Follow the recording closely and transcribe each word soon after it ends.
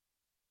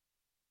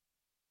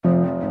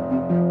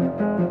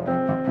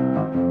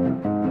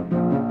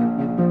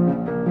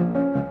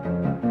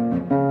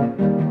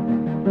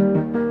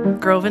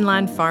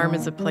Grovenland Farm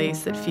is a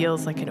place that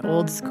feels like an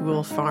old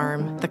school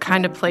farm, the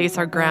kind of place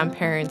our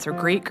grandparents or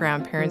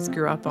great-grandparents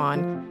grew up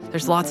on.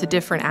 There's lots of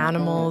different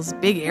animals,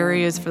 big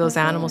areas for those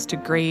animals to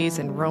graze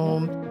and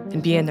roam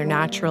and be in their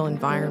natural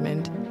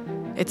environment.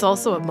 It's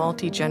also a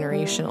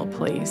multi-generational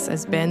place,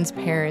 as Ben's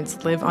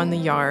parents live on the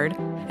yard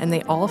and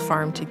they all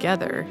farm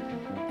together.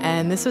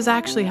 And this was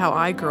actually how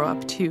I grew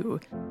up too.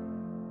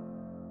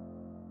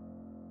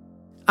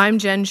 I'm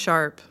Jen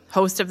Sharp,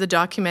 host of the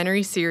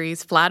documentary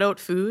series Flat Out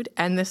Food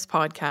and this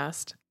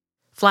podcast.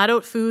 Flat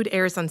Out Food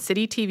airs on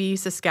City TV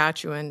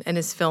Saskatchewan and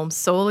is filmed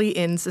solely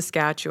in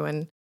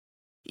Saskatchewan.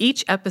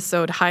 Each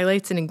episode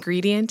highlights an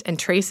ingredient and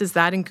traces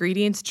that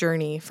ingredient's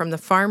journey from the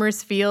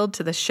farmer's field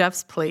to the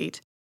chef's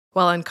plate,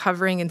 while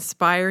uncovering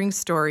inspiring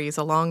stories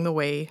along the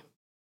way.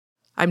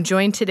 I'm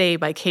joined today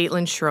by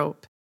Caitlin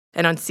Schroep,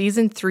 and on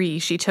Season 3,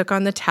 she took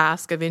on the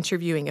task of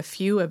interviewing a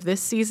few of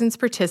this season's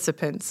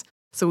participants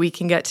so we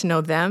can get to know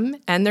them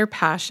and their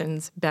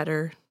passions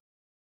better.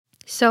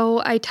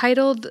 So I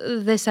titled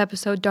this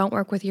episode, Don't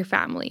Work With Your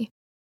Family.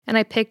 And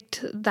I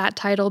picked that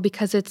title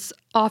because it's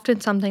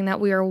often something that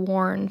we are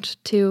warned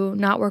to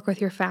not work with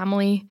your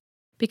family,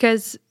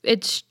 because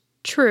it's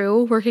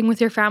true, working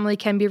with your family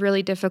can be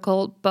really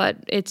difficult, but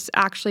it's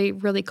actually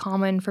really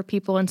common for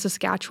people in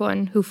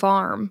Saskatchewan who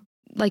farm,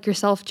 like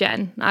yourself,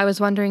 Jen. I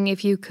was wondering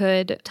if you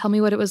could tell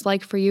me what it was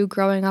like for you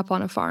growing up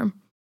on a farm.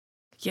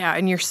 Yeah,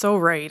 and you're so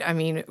right. I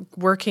mean,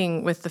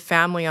 working with the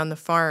family on the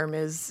farm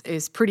is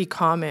pretty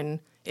common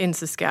in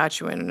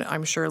Saskatchewan.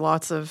 I'm sure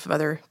lots of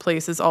other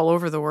places all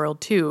over the world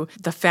too.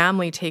 The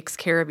family takes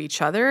care of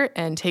each other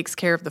and takes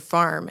care of the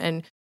farm.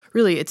 And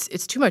really, it's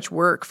too much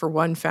work for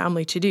one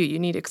family to do. You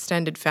need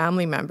extended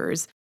family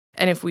members.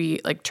 And if we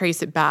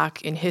trace it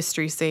back in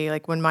history, say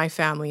when my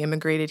family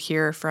immigrated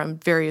here from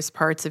various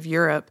parts of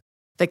Europe,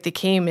 they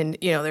came and,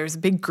 there's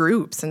big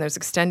groups and there's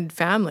extended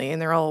family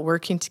and they're all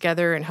working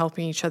together and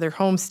helping each other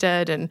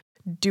homestead and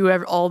do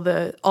all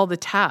the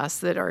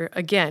tasks that are,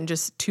 again,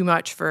 just too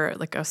much for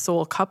a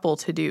sole couple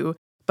to do.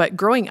 But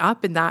growing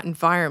up in that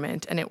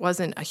environment, and it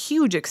wasn't a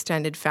huge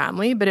extended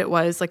family, but it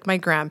was my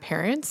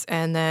grandparents,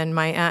 and then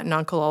my aunt and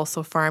uncle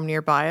also farmed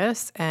nearby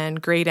us,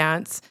 and great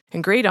aunts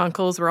and great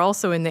uncles were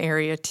also in the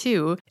area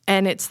too.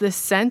 And it's this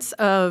sense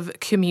of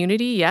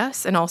community,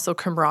 yes, and also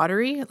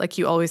camaraderie.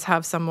 You always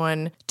have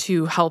someone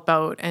to help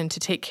out and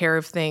to take care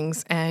of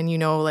things. And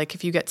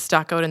if you get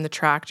stuck out in the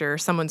tractor,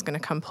 someone's going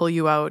to come pull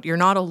you out. You're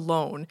not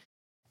alone.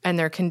 And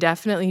there can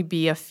definitely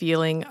be a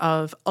feeling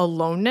of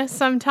aloneness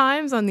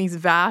sometimes on these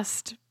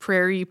vast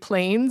prairie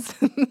plains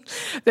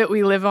that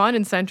we live on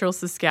in central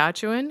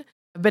Saskatchewan.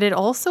 But it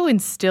also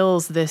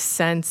instills this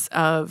sense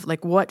of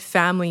what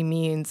family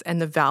means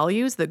and the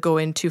values that go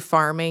into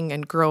farming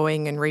and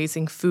growing and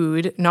raising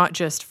food, not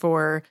just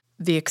for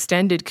the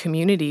extended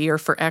community or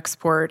for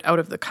export out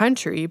of the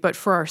country, but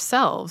for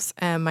ourselves.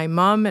 And my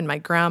mom and my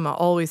grandma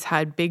always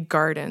had big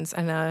gardens.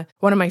 And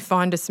one of my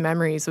fondest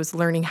memories was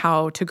learning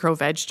how to grow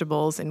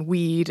vegetables and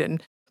weed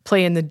and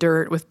play in the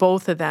dirt with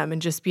both of them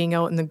and just being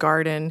out in the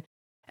garden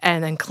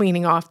and then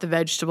cleaning off the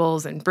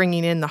vegetables and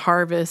bringing in the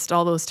harvest,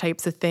 all those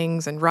types of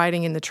things, and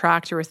riding in the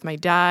tractor with my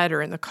dad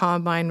or in the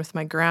combine with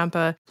my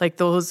grandpa.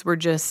 Those were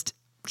just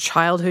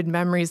childhood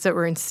memories that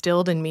were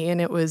instilled in me.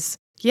 And it was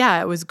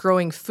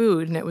growing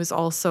food, and it was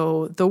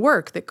also the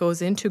work that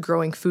goes into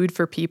growing food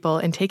for people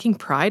and taking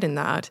pride in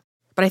that.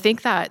 But I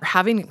think that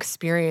having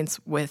experience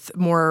with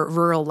more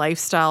rural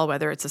lifestyle,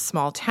 whether it's a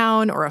small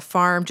town or a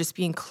farm, just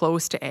being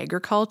close to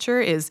agriculture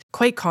is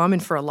quite common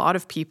for a lot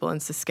of people in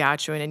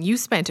Saskatchewan. And you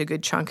spent a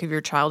good chunk of your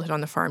childhood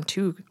on the farm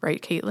too,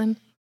 right, Caitlin?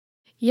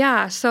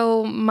 Yeah,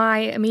 so my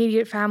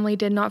immediate family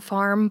did not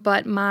farm,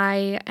 but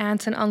my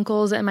aunts and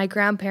uncles and my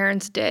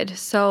grandparents did.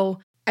 So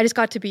I just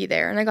got to be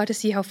there and I got to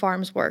see how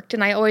farms worked.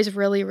 And I always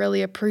really,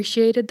 really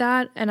appreciated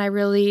that. And I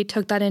really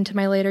took that into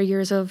my later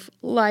years of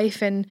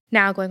life, and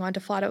now going on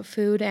to Flat Out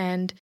Food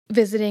and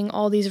visiting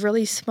all these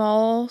really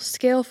small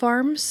scale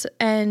farms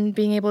and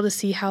being able to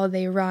see how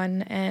they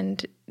run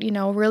and,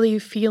 really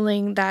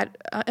feeling that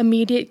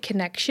immediate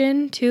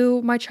connection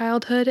to my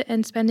childhood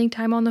and spending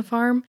time on the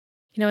farm.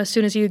 As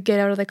soon as you get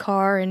out of the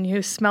car and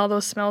you smell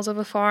those smells of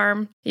a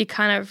farm, it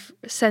kind of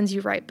sends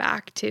you right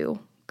back to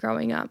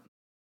growing up.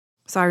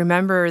 So I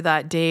remember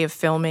that day of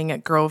filming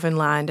at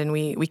Grovenland, and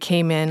we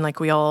came in,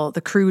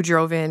 the crew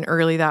drove in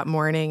early that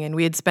morning, and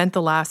we had spent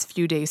the last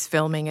few days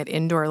filming at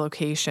indoor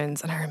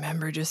locations. And I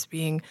remember just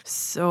being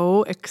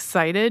so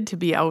excited to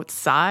be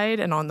outside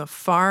and on the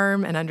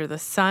farm and under the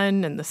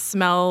sun and the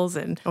smells.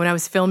 And when I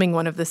was filming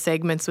one of the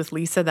segments with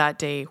Lisa that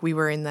day, we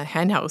were in the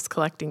hen house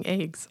collecting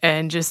eggs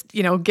and just,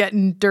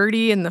 getting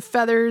dirty and the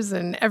feathers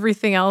and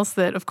everything else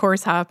that of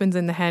course happens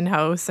in the hen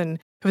house. And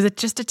it was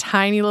just a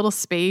tiny little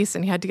space,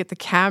 and you had to get the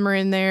camera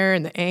in there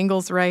and the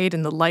angles right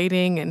and the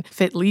lighting and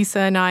fit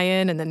Lisa and I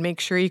in, and then make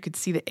sure you could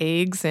see the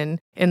eggs in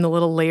the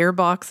little layer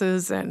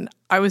boxes. And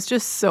I was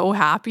just so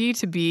happy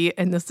to be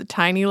in this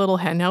tiny little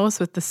hen house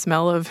with the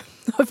smell of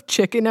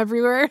chicken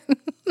everywhere.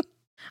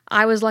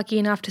 I was lucky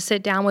enough to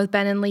sit down with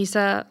Ben and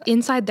Lisa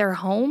inside their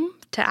home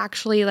to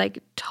actually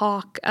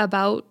talk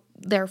about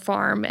their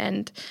farm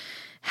and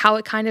how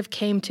it kind of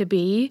came to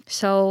be.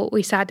 So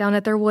we sat down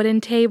at their wooden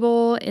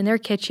table in their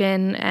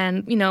kitchen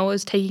and,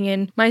 was taking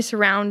in my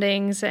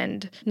surroundings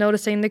and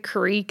noticing the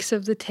creaks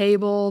of the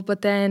table.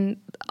 But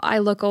then I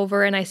look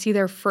over and I see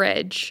their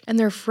fridge, and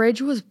their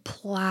fridge was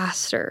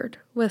plastered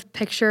with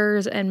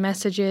pictures and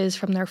messages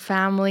from their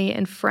family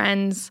and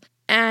friends.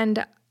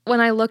 And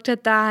when I looked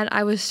at that,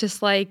 I was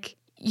just like,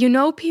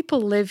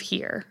 people live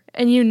here,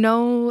 and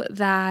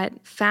that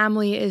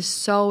family is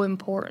so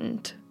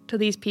important to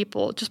these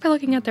people just by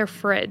looking at their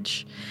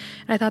fridge.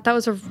 And I thought that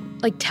was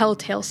a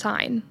telltale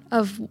sign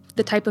of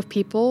the type of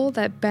people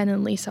that Ben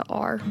and Lisa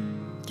are.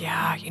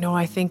 Yeah,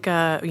 I think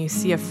when you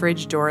see a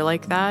fridge door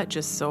like that,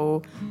 just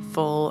so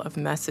full of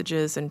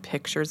messages and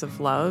pictures of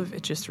love,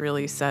 it just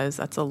really says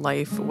that's a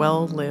life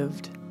well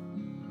lived.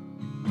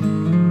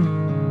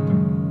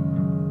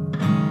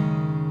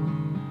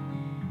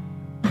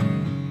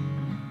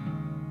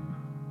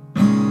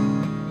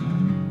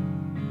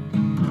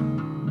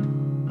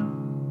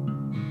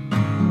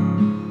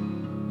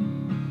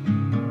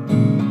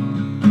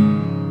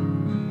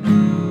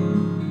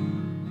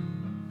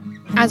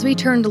 As we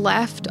turned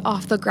left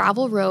off the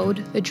gravel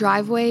road, the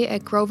driveway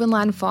at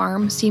Grovenland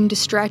Farm seemed to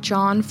stretch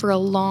on for a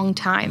long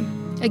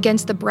time.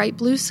 Against the bright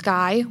blue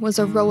sky was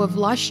a row of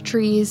lush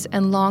trees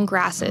and long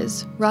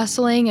grasses,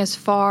 rustling as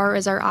far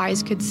as our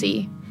eyes could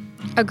see.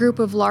 A group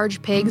of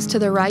large pigs to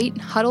the right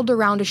huddled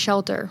around a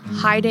shelter,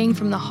 hiding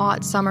from the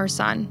hot summer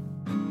sun.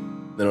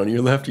 Then on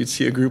your left, you'd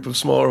see a group of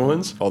smaller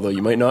ones, although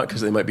you might not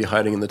because they might be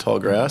hiding in the tall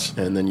grass.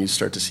 And then you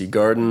start to see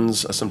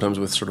gardens, sometimes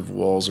with sort of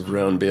walls of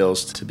round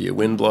bales to be a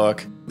wind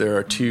block. There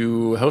are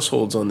 2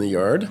 households on the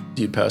yard.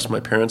 You'd pass my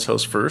parents'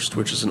 house first,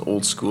 which is an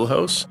old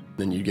schoolhouse.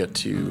 Then you get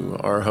to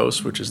our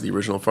house, which is the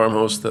original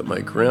farmhouse that my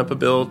grandpa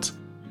built.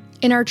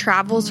 In our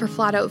travels for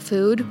Flat Out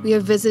Food, we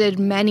have visited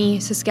many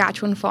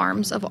Saskatchewan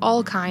farms of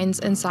all kinds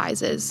and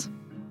sizes.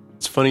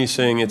 It's funny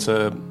saying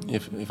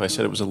if I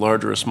said it was a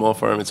large or a small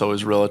farm, it's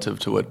always relative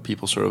to what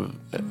people sort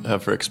of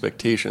have for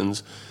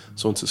expectations.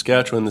 So in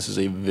Saskatchewan, this is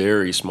a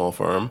very small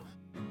farm.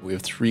 We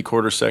have 3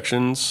 quarter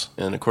sections,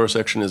 and a quarter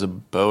section is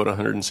about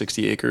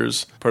 160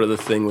 acres. Part of the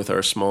thing with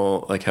our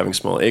having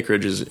small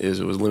acreage is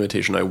it was a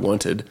limitation I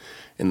wanted,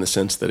 in the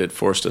sense that it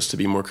forced us to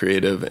be more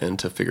creative and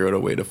to figure out a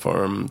way to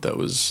farm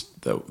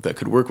that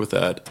could work with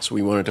that. So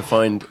we wanted to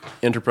find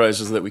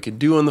enterprises that we could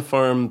do on the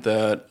farm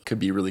that could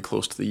be really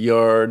close to the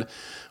yard,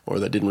 or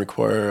that didn't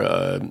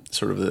require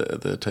sort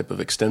of the type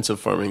of extensive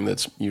farming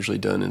that's usually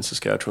done in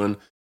Saskatchewan.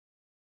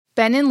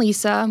 Ben and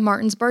Lisa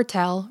Martens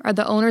Bartel are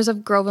the owners of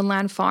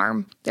Grovenland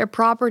Farm. Their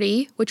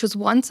property, which was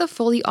once a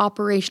fully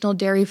operational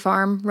dairy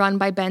farm run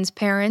by Ben's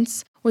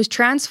parents, was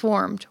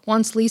transformed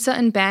once Lisa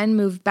and Ben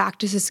moved back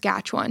to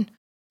Saskatchewan.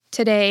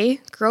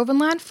 Today,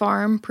 Grovenland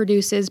Farm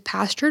produces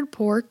pastured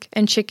pork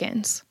and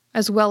chickens,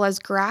 as well as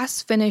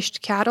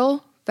grass-finished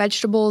cattle,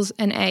 vegetables,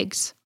 and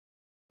eggs.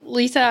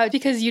 Lisa,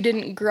 because you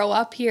didn't grow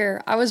up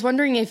here, I was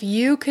wondering if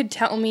you could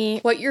tell me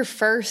what your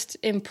first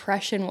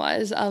impression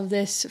was of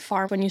this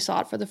farm when you saw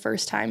it for the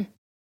first time.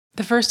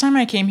 The first time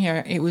I came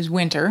here, it was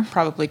winter,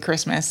 probably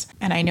Christmas,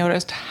 and I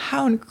noticed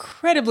how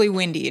incredibly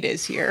windy it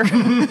is here.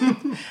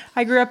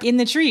 I grew up in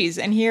the trees,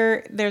 and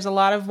here there's a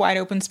lot of wide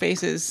open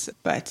spaces,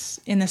 but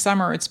in the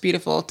summer it's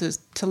beautiful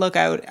to look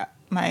out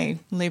my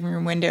living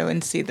room window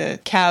and see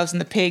the cows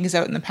and the pigs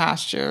out in the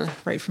pasture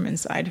right from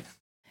inside.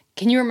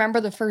 Can you remember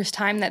the first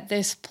time that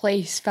this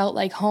place felt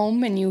like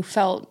home and you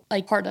felt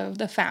like part of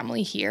the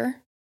family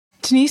here?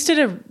 Denise did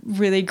a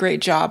really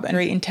great job and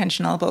very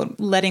intentional about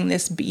letting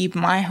this be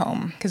my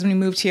home. Because when we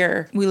moved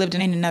here, we lived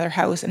in another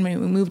house. And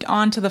when we moved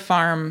onto the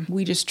farm,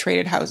 we just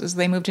traded houses.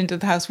 They moved into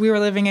the house we were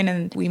living in,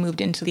 and we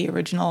moved into the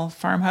original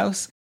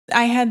farmhouse.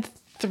 I had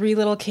 3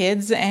 little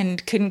kids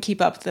and couldn't keep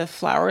up the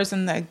flowers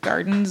and the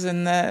gardens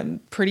and the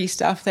pretty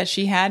stuff that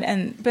she had.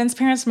 And Ben's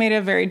parents made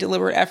a very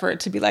deliberate effort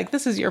to be like,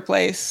 this is your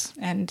place,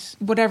 and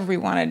whatever we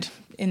wanted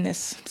in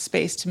this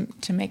space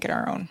to make it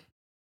our own.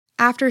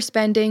 After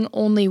spending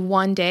only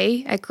one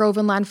day at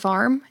Grovenland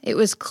Farm, it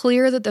was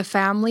clear that the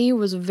family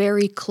was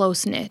very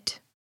close-knit.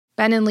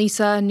 Ben and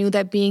Lisa knew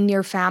that being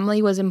near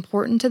family was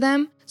important to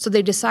them, so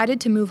they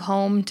decided to move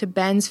home to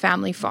Ben's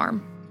family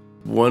farm.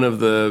 One of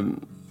the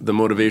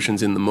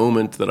motivations in the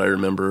moment that I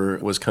remember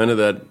was kind of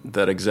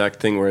that exact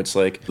thing where it's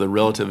like the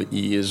relative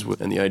ease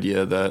and the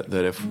idea that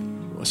if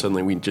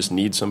suddenly we just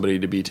need somebody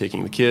to be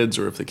taking the kids,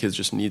 or if the kids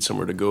just need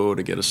somewhere to go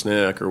to get a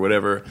snack or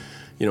whatever,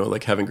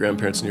 like having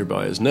grandparents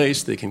nearby is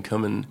nice. They can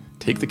come and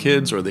take the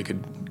kids, or they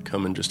could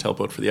come and just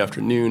help out for the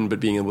afternoon. But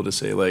being able to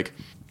say, like,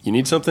 you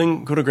need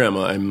something, go to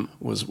grandma,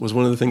 was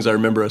one of the things I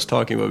remember us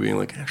talking about, being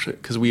like, actually,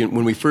 because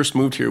when we first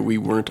moved here, we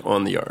weren't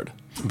on the yard.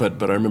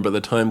 But I remember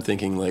the time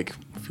thinking, like,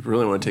 if you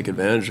really want to take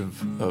advantage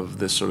of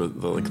this sort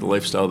of the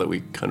lifestyle that we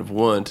kind of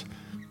want,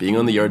 being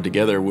on the yard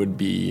together would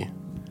be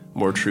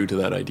more true to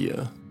that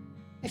idea.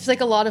 I feel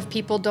like a lot of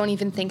people don't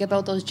even think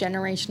about those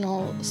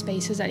generational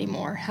spaces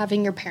anymore,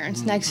 having your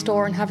parents next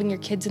door and having your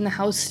kids in the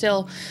house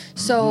still.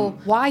 So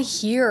why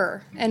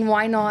here, and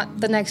why not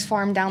the next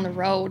farm down the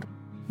road?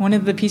 One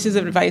of the pieces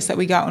of advice that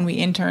we got when we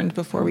interned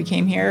before we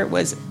came here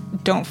was,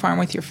 don't farm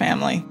with your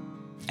family.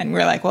 And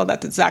we're like, well,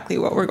 that's exactly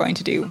what we're going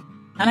to do.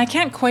 And I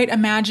can't quite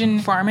imagine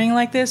farming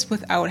like this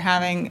without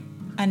having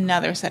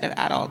another set of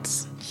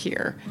adults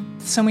here.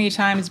 So many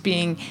times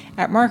being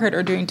at market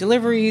or doing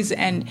deliveries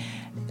and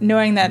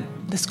knowing that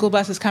the school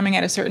bus is coming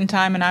at a certain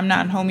time and I'm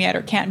not home yet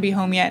or can't be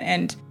home yet,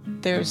 and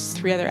there's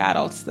 3 other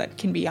adults that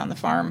can be on the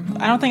farm.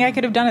 I don't think I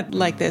could have done it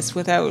like this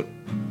without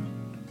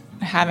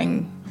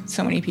having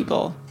so many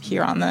people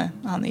here on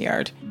the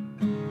yard.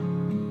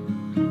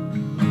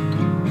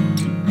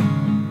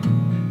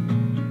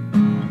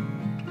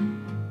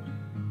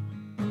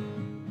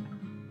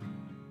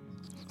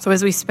 So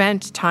as we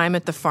spent time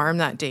at the farm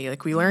that day,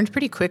 like we learned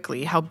pretty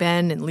quickly how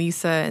Ben and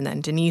Lisa and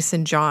then Denise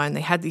and John, they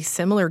had these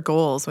similar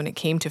goals when it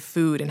came to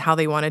food and how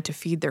they wanted to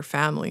feed their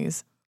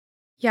families.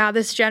 Yeah,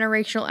 this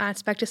generational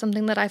aspect is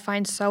something that I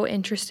find so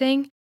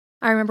interesting.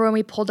 I remember when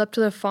we pulled up to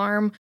the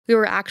farm, we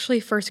were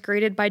actually first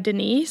graded by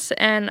Denise,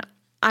 and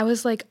I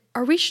was like,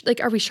 are we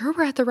sure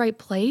we're at the right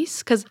place?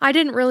 Because I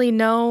didn't really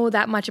know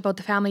that much about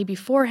the family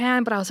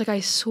beforehand, but I was like, I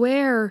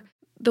swear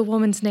the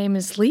woman's name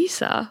is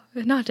Lisa,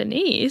 not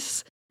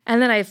Denise. And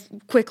then I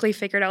quickly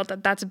figured out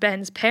that that's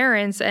Ben's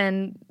parents,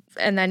 and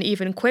then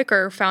even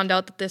quicker found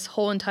out that this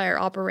whole entire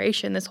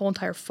operation, this whole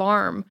entire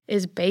farm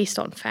is based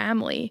on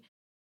family.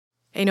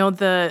 You know,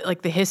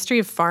 the history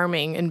of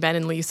farming in Ben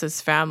and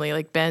Lisa's family,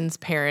 like Ben's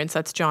parents,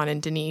 that's John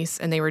and Denise,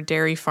 and they were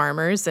dairy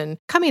farmers and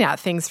coming at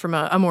things from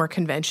a more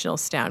conventional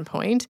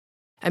standpoint.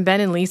 And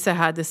Ben and Lisa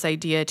had this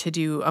idea to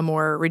do a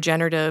more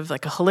regenerative,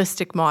 like a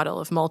holistic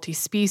model of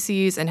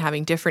multi-species and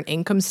having different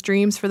income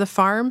streams for the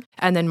farm,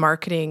 and then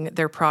marketing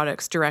their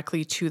products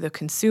directly to the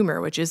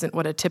consumer, which isn't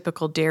what a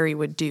typical dairy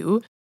would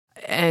do.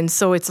 And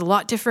so it's a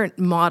lot different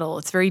model.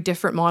 It's a very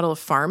different model of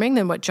farming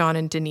than what John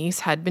and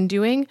Denise had been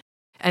doing.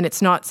 And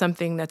it's not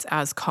something that's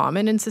as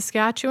common in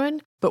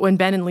Saskatchewan. But when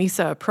Ben and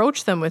Lisa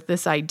approached them with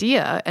this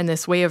idea and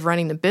this way of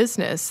running the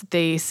business,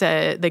 they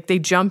said, like, they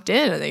jumped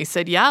in and they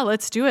said, yeah,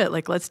 let's do it.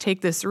 Like, let's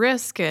take this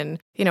risk. And,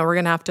 you know, we're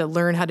going to have to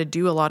learn how to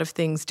do a lot of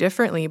things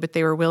differently, but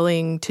they were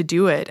willing to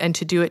do it and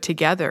to do it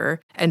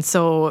together. And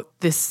so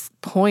this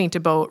point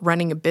about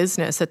running a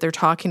business that they're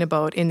talking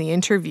about in the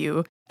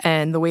interview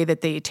and the way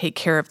that they take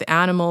care of the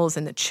animals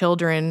and the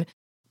children,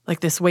 like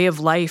this way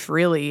of life,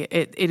 really,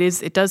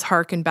 it does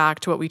harken back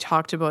to what we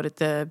talked about at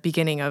the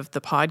beginning of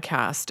the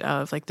podcast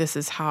of like, this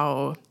is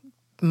how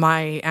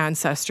my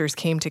ancestors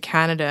came to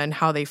Canada and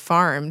how they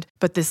farmed.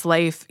 But this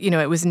life, you know,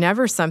 it was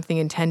never something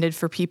intended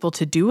for people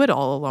to do it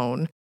all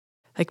alone.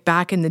 Like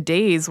back in the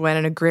days when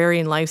an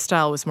agrarian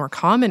lifestyle was more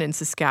common in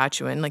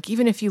Saskatchewan, like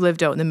even if you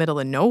lived out in the middle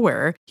of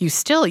nowhere, you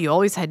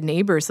always had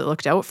neighbors that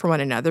looked out for one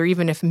another,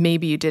 even if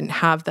maybe you didn't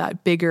have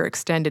that bigger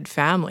extended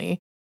family.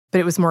 But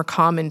it was more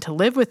common to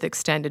live with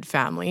extended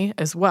family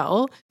as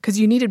well, because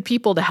you needed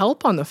people to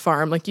help on the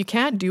farm. Like you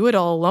can't do it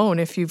all alone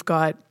if you've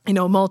got, you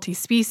know,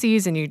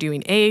 multi-species and you're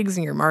doing eggs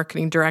and you're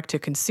marketing direct to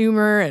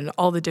consumer and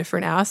all the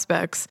different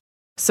aspects.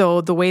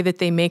 So the way that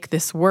they make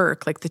this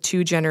work, like the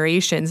 2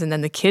 generations and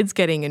then the kids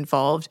getting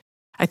involved,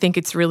 I think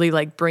it's really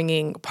like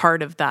bringing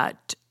part of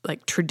that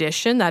like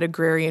tradition, that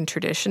agrarian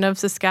tradition of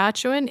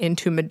Saskatchewan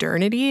into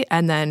modernity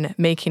and then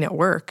making it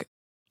work.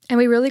 And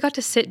we really got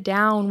to sit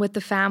down with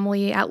the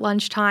family at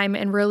lunchtime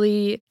and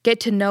really get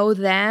to know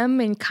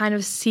them and kind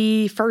of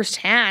see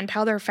firsthand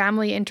how their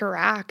family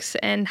interacts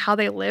and how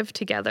they live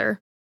together.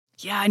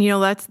 Yeah, and you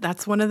know,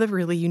 that's one of the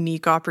really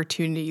unique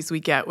opportunities we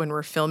get when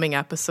we're filming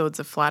episodes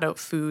of Flat Out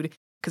Food,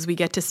 because we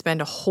get to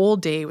spend a whole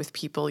day with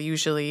people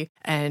usually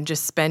and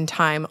just spend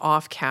time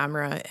off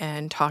camera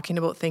and talking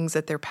about things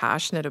that they're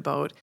passionate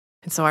about.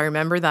 And so I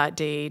remember that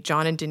day,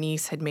 John and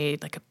Denise had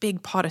made like a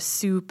big pot of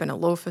soup and a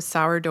loaf of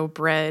sourdough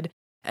bread.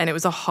 And it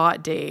was a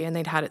hot day and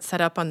they'd had it set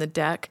up on the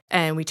deck,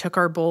 and we took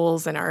our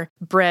bowls and our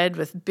bread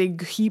with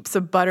big heaps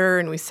of butter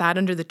and we sat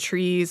under the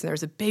trees, and there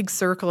was a big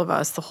circle of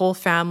us, the whole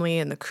family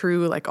and the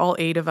crew, like all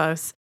 8 of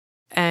us,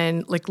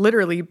 and like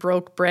literally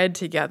broke bread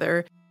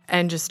together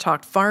and just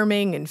talked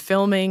farming and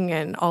filming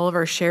and all of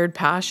our shared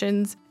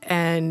passions.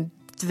 And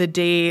the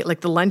day,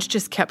 like the lunch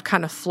just kept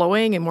kind of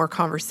flowing and more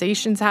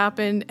conversations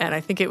happened. And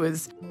I think it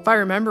was, if I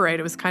remember right,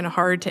 it was kind of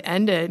hard to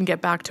end it and get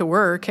back to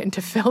work and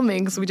to filming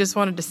because we just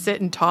wanted to sit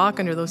and talk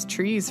under those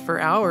trees for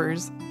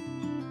hours.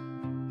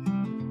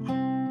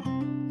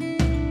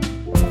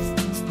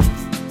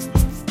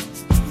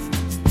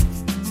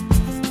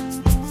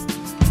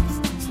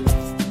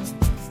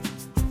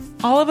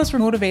 All of us were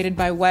motivated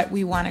by what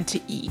we wanted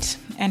to eat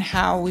and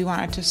how we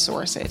wanted to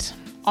source it.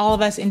 All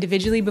of us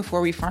individually, before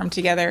we farmed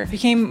together,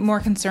 became more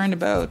concerned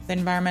about the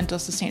environmental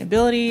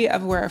sustainability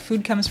of where our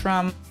food comes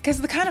from,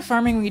 because the kind of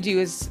farming we do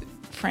is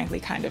frankly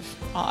kind of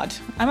odd.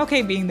 I'm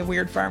okay being the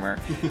weird farmer.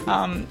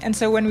 And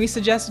so when we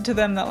suggested to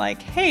them that like,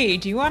 hey,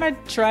 do you want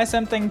to try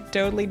something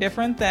totally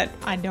different that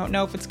I don't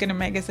know if it's going to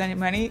make us any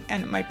money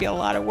and it might be a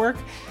lot of work?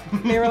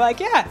 They were like,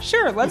 yeah,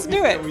 sure, let's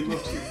do it. We'd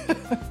love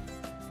to.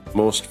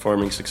 Most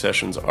farming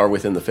successions are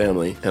within the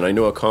family, and I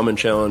know a common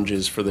challenge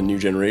is for the new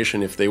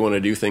generation, if they want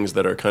to do things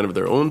that are kind of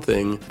their own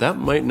thing, that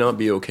might not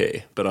be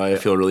okay. But I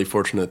feel really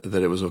fortunate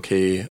that it was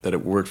okay, that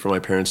it worked for my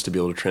parents to be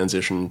able to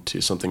transition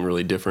to something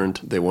really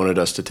different. They wanted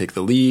us to take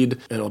the lead,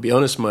 and I'll be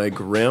honest, my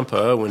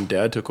grandpa, when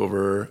Dad took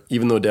over,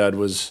 even though Dad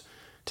was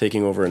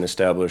taking over an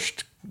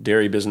established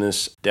dairy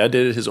business, Dad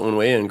did it his own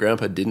way and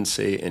Grandpa didn't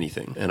say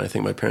anything. And I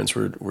think my parents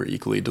were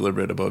equally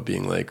deliberate about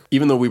being like,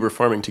 even though we were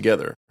farming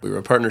together, we were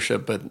a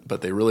partnership,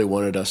 but they really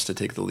wanted us to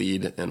take the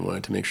lead and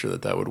wanted to make sure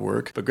that would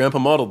work. But Grandpa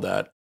modeled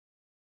that.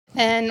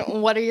 And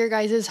what are your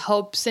guys'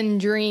 hopes and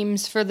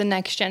dreams for the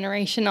next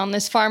generation on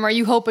this farm? Are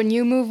you hoping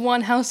you move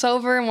one house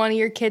over and one of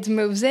your kids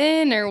moves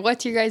in, or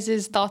what's your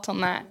guys' thoughts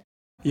on that?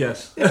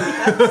 Yes.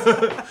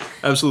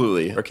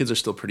 Absolutely. Our kids are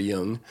still pretty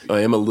young.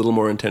 I am a little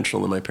more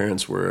intentional than my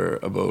parents were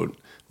about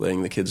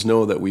letting the kids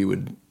know that we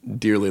would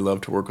dearly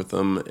love to work with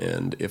them,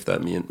 and if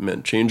that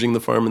meant changing the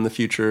farm in the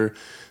future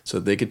so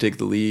that they could take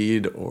the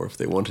lead, or if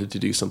they wanted to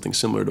do something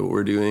similar to what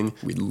we're doing,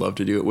 we'd love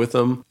to do it with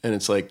them. And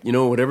it's like,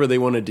 whatever they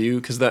want to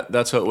do, because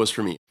that's how it was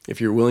for me. If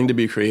you're willing to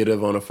be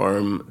creative on a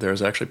farm,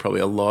 there's actually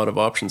probably a lot of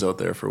options out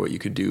there for what you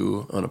could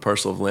do on a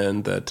parcel of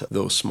land that,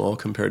 though small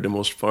compared to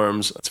most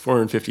farms, it's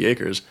 450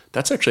 acres.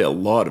 That's actually a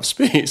lot of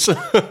space.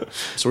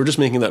 So we're just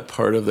making that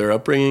part of their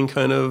upbringing,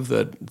 kind of,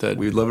 that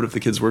we'd love it if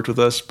the kids worked with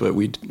us, but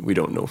we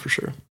don't know for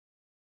sure.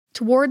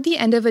 Toward the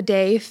end of a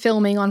day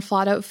filming on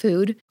Flat Out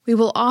Food, we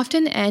will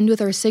often end with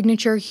our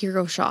signature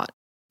hero shot.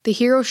 The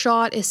hero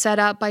shot is set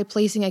up by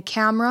placing a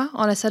camera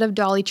on a set of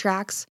dolly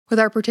tracks with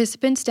our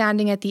participant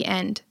standing at the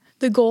end.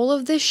 The goal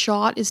of this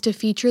shot is to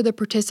feature the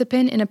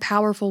participant in a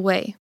powerful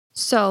way.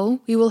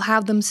 So, we will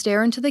have them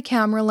stare into the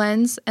camera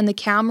lens and the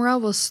camera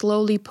will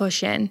slowly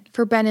push in.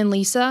 For Ben and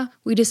Lisa,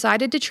 we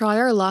decided to try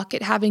our luck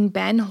at having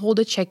Ben hold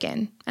a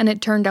chicken, and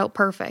it turned out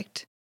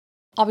perfect.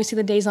 Obviously,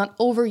 the day's not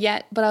over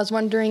yet, but I was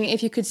wondering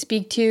if you could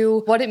speak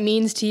to what it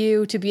means to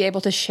you to be able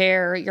to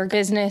share your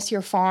business,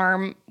 your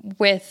farm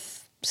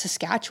with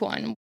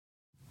Saskatchewan.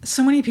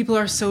 So many people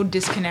are so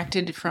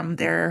disconnected from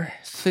their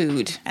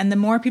food. And the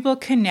more people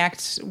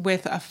connect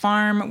with a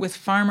farm, with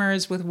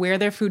farmers, with where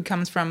their food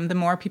comes from, the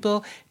more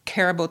people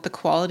care about the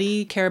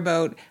quality, care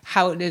about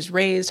how it is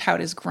raised, how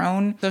it is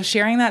grown. So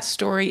sharing that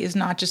story is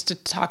not just to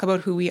talk about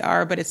who we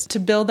are, but it's to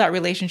build that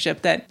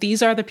relationship that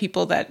these are the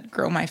people that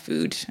grow my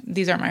food.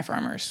 These are my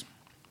farmers.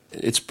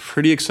 It's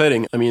pretty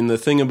exciting. I mean, the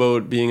thing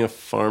about being a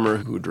farmer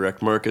who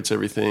direct markets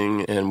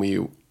everything, and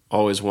we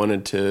always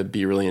wanted to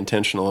be really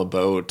intentional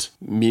about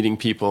meeting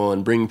people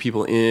and bringing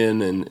people in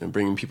and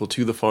bringing people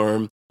to the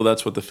farm. Well,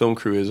 that's what the film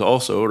crew is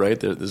also, right?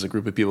 There's a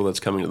group of people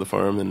that's coming to the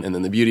farm, and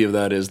then the beauty of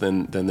that is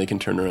then they can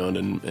turn around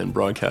and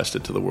broadcast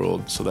it to the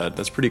world. So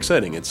that's pretty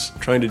exciting. It's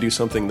trying to do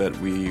something that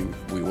we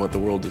want the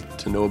world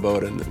to know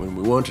about and when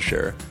we want to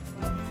share.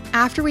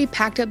 After we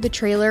packed up the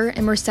trailer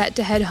and were set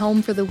to head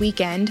home for the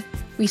weekend,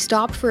 we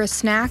stopped for a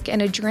snack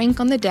and a drink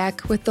on the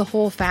deck with the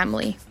whole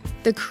family.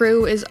 The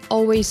crew is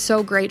always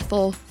so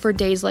grateful for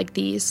days like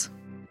these.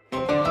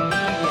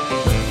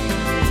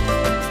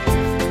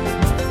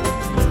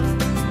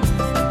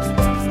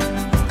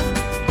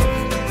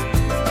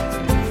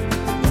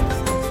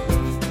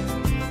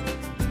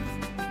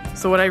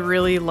 So what I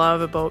really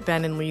love about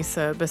Ben and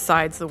Lisa,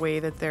 besides the way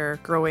that they're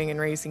growing and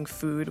raising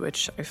food,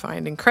 which I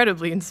find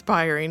incredibly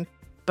inspiring,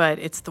 but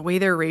it's the way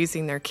they're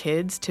raising their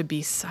kids to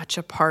be such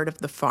a part of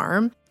the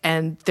farm.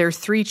 And their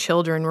 3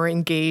 children were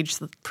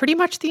engaged pretty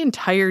much the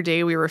entire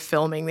day we were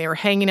filming. They were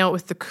hanging out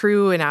with the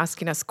crew and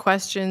asking us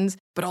questions,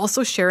 but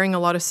also sharing a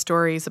lot of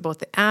stories about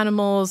the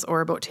animals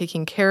or about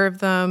taking care of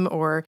them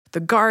or the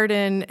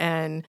garden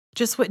and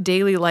just what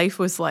daily life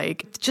was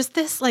like. Just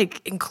this,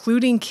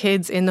 including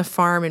kids in the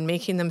farm and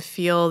making them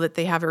feel that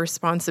they have a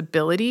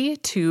responsibility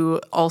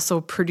to also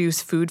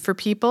produce food for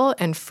people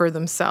and for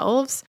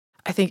themselves.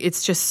 I think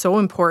it's just so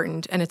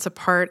important, and it's a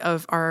part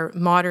of our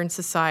modern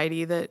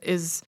society that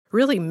is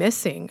really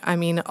missing. I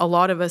mean, a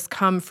lot of us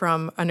come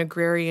from an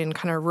agrarian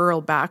kind of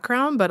rural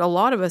background, but a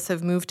lot of us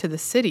have moved to the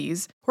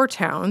cities or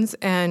towns,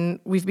 and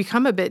we've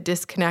become a bit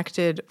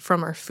disconnected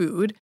from our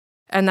food.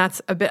 And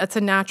that's a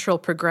natural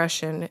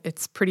progression.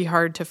 It's pretty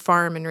hard to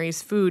farm and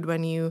raise food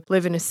when you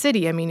live in a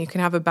city. I mean, you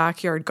can have a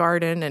backyard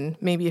garden and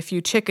maybe a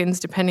few chickens,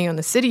 depending on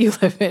the city you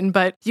live in,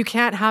 but you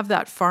can't have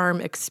that farm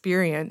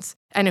experience.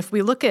 And if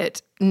we look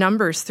at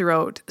numbers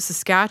throughout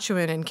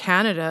Saskatchewan and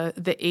Canada,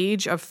 the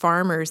age of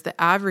farmers, the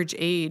average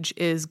age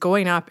is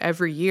going up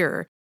every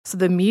year. So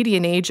the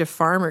median age of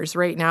farmers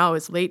right now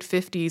is late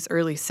 50s,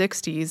 early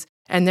 60s,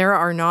 and there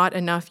are not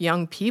enough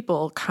young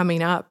people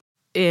coming up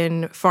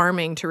in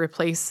farming to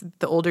replace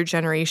the older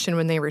generation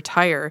when they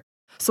retire.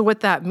 So what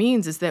that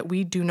means is that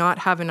we do not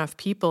have enough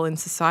people in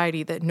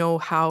society that know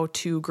how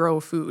to grow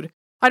food.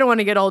 I don't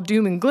want to get all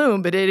doom and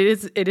gloom, but it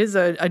is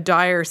a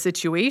dire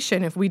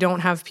situation if we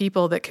don't have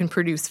people that can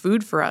produce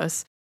food for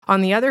us.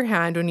 On the other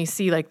hand, when you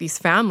see these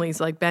families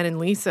like Ben and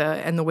Lisa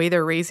and the way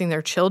they're raising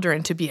their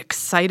children to be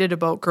excited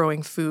about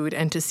growing food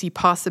and to see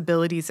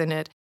possibilities in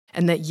it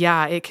and that,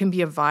 yeah, it can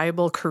be a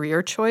viable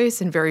career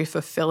choice and very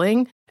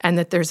fulfilling, and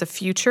that there's a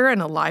future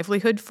and a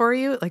livelihood for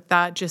you, like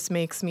that just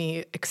makes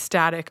me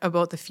ecstatic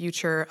about the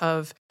future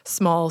of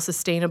small,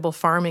 sustainable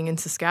farming in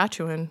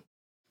Saskatchewan.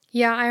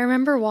 Yeah, I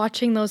remember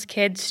watching those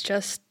kids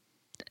just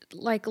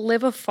like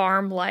live a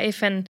farm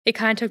life, and it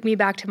kind of took me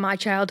back to my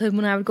childhood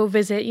when I would go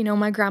visit,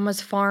 my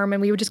grandma's farm,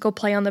 and we would just go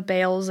play on the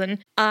bales. And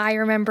I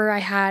remember I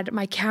had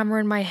my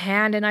camera in my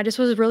hand, and I just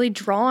was really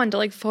drawn to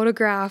like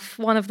photograph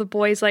one of the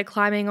boys like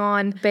climbing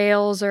on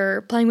bales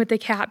or playing with the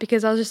cat,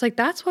 because I was just like,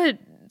 that's what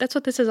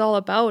this is all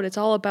about. It's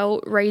all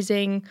about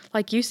raising,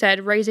 like you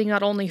said, raising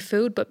not only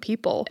food, but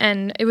people.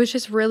 And it was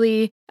just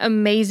really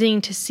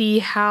amazing to see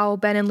how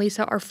Ben and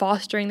Lisa are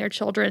fostering their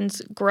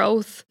children's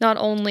growth, not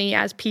only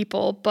as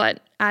people,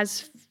 but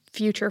as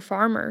future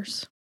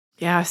farmers.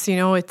 Yes,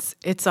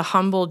 it's a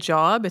humble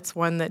job. It's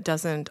one that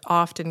doesn't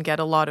often get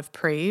a lot of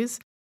praise.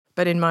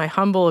 But in my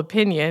humble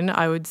opinion,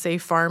 I would say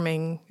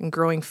farming and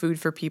growing food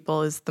for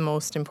people is the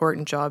most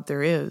important job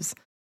there is.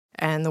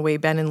 And the way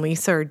Ben and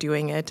Lisa are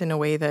doing it in a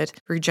way that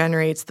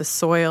regenerates the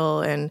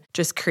soil and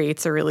just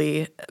creates a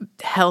really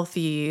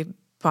healthy,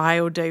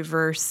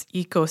 biodiverse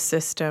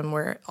ecosystem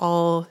where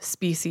all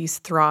species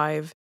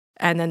thrive.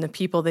 And then the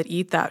people that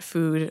eat that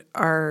food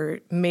are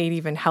made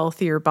even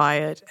healthier by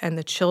it. And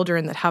the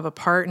children that have a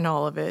part in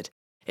all of it.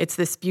 It's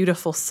this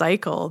beautiful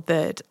cycle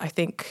that I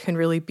think can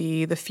really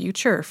be the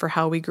future for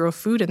how we grow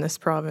food in this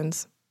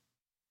province.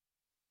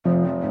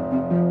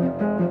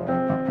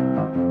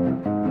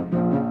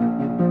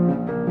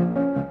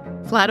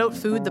 Flat Out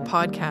Food, the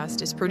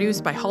podcast, is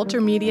produced by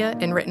Halter Media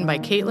and written by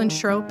Caitlin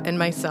Schroep and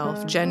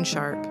myself, Jen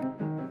Sharp.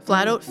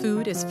 Flat Out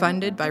Food is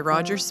funded by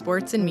Rogers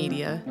Sports and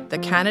Media, the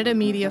Canada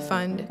Media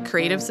Fund,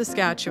 Creative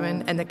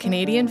Saskatchewan, and the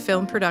Canadian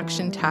Film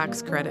Production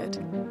Tax Credit.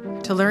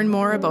 To learn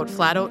more about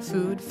Flat Out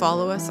Food,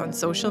 follow us on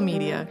social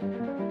media.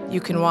 You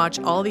can watch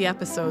all the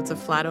episodes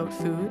of Flat Out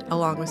Food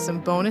along with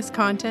some bonus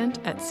content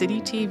at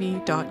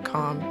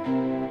citytv.com.